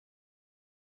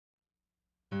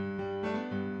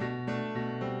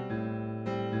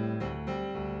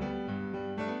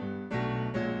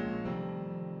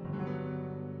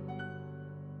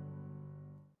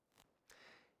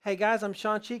Hey guys, I'm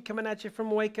Shawn coming at you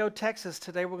from Waco, Texas.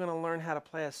 Today we're going to learn how to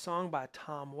play a song by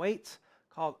Tom Waits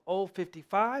called Old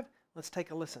 55. Let's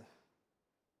take a listen.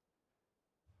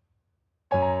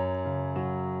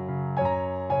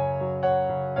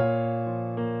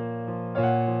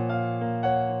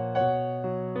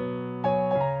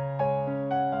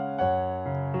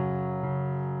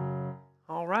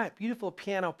 All right, beautiful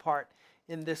piano part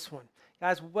in this one.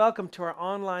 Guys, welcome to our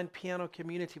online piano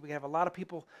community. We have a lot of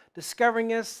people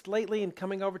discovering us lately and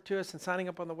coming over to us and signing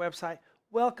up on the website.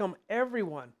 Welcome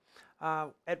everyone.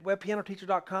 At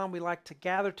webpianoteacher.com, we like to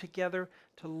gather together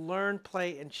to learn,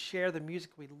 play, and share the music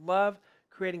we love,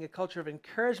 creating a culture of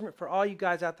encouragement for all you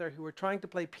guys out there who are trying to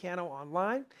play piano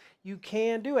online. You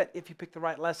can do it if you pick the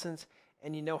right lessons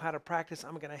and you know how to practice.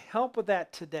 I'm going to help with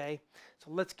that today.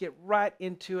 So let's get right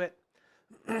into it.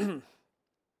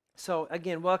 So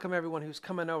again, welcome everyone who's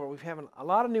coming over. We've having a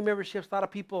lot of new memberships, a lot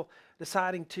of people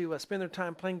deciding to spend their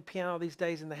time playing piano these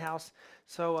days in the house.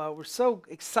 So we're so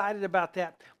excited about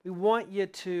that. We want you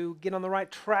to get on the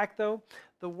right track though.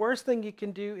 The worst thing you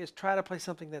can do is try to play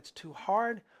something that's too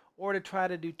hard or to try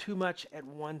to do too much at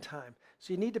one time.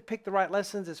 So you need to pick the right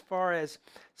lessons as far as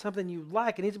something you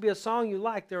like. It needs to be a song you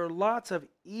like. There are lots of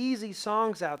easy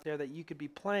songs out there that you could be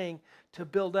playing to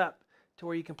build up to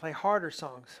where you can play harder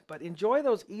songs. But enjoy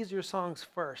those easier songs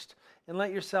first and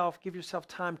give yourself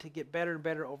time to get better and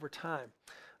better over time.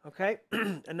 Okay?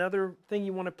 Another thing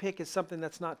you want to pick is something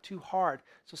that's not too hard.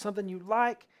 So something you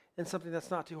like and something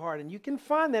that's not too hard. And you can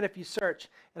find that if you search,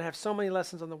 and I have so many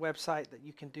lessons on the website that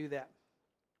you can do that.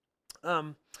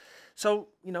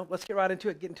 Let's get right into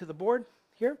it, get into the board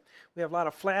here. We have a lot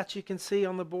of flats you can see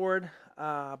on the board,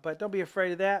 but don't be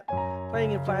afraid of that.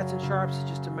 Playing in flats and sharps is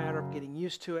just a matter of getting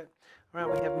used to it. All right,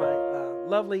 we have my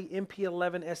lovely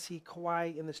MP11 SE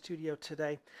Kauai in the studio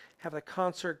today. Have the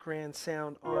concert grand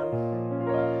sound on,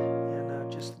 and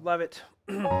just love it.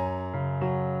 So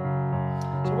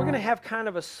we're going to have kind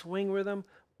of a swing rhythm.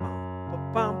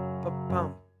 Bum, bum, bum,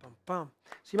 bum, bum, bum.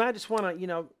 So you might just want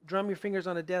to, drum your fingers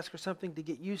on a desk or something to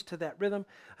get used to that rhythm.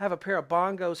 I have a pair of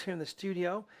bongos here in the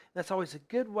studio. That's always a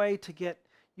good way to get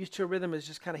used to a rhythm, is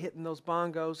just kind of hitting those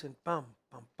bongos and bum,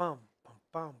 bum, bum, bum,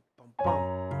 bum, bum,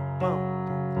 bum.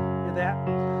 Hear that?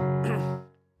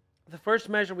 The first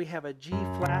measure, we have a G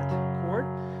flat chord.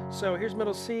 So here's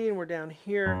middle C, and we're down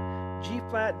here. G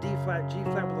flat, D flat, G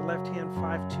flat with the left hand,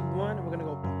 5, 2, 1, and we're going to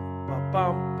go bum, bum,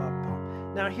 bum, bum,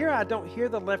 bum. Now here I don't hear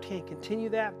the left hand continue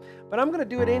that, but I'm going to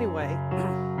do it anyway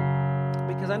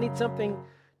because I need something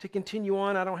to continue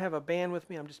on. I don't have a band with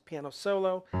me. I'm just piano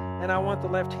solo, and I want the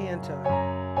left hand to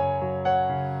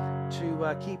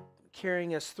keep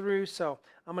carrying us through, so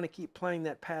I'm going to keep playing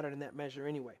that pattern in that measure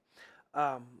anyway.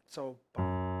 So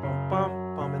bum, bum,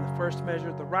 bum, bum in the first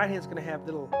measure. The right hand's going to have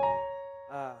little,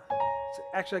 it's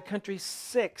actually a country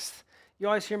sixth. You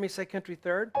always hear me say country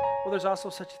third. Well, there's also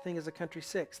such a thing as a country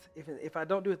sixth. If I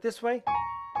don't do it this way,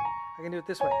 I can do it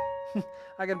this way.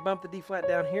 I can bump the D flat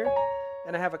down here,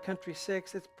 and I have a country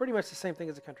sixth. It's pretty much the same thing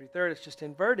as a country third. It's just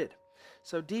inverted.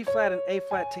 So D flat and A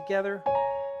flat together.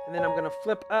 And then I'm going to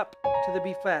flip up to the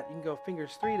B flat. You can go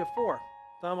fingers 3 to 4,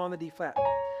 thumb on the D flat.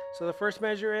 So the first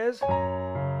measure is,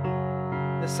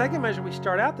 the second measure we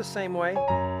start out the same way.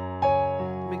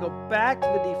 Then we go back to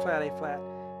the D flat, A flat,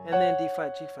 and then D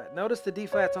flat, G flat. Notice the D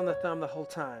flat's on the thumb the whole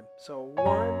time. So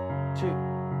 1, 2.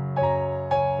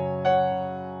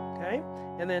 Okay,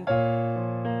 and then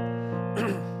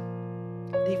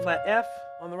D flat, F.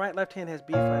 On the right, left hand has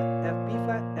B flat, F, B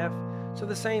flat, F. So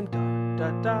the same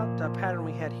da pattern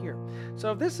we had here.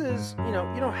 So if this is, you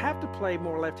don't have to play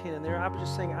more left hand in there. I was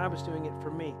just saying I was doing it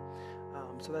for me.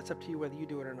 So that's up to you whether you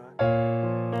do it or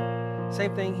not.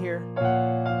 Same thing here.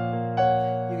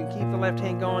 You can keep the left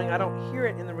hand going. I don't hear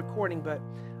it in the recording, but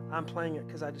I'm playing it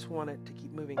because I just want it to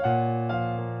keep moving.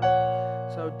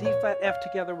 So D flat, F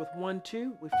together with 1,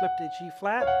 2. We flip to G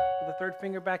flat with the third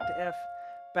finger back to F,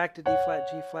 back to D flat,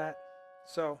 G flat.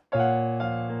 So,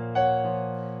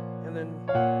 and then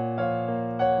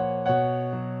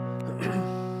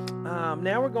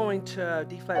now we're going to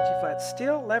D flat, G flat.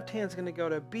 Still, left hand's going to go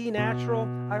to B natural.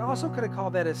 I also could have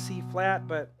called that a C flat,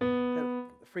 but that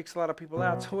freaks a lot of people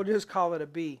out, so we'll just call it a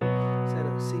B. Instead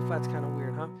of C flat's kind of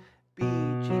weird, huh? B,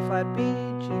 G flat, B,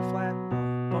 G flat,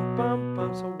 bum, bum,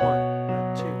 bum. So 1,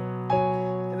 2.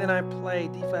 And then I play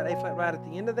D flat, A flat right at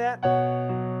the end of that.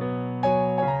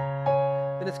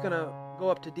 Then it's going to go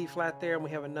up to D flat there, and we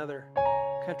have another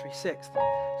country sixth.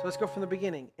 So let's go from the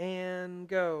beginning and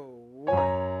go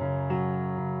 1.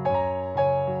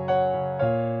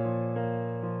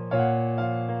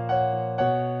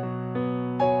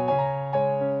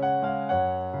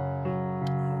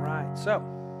 All right, so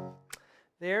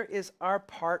there is our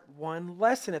part 1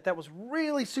 lesson. If that was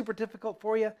really super difficult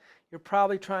for you, you're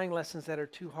probably trying lessons that are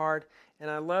too hard. And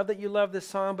I love that you love this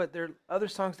song, but there are other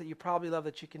songs that you probably love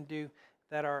that you can do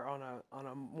that are on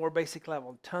a more basic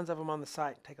level. Tons of them on the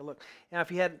site. Take a look. Now,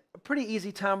 if you had a pretty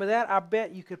easy time with that, I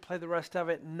bet you could play the rest of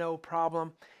it no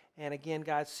problem. And again,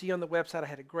 guys, see you on the website. I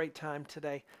had a great time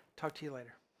today. Talk to you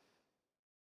later.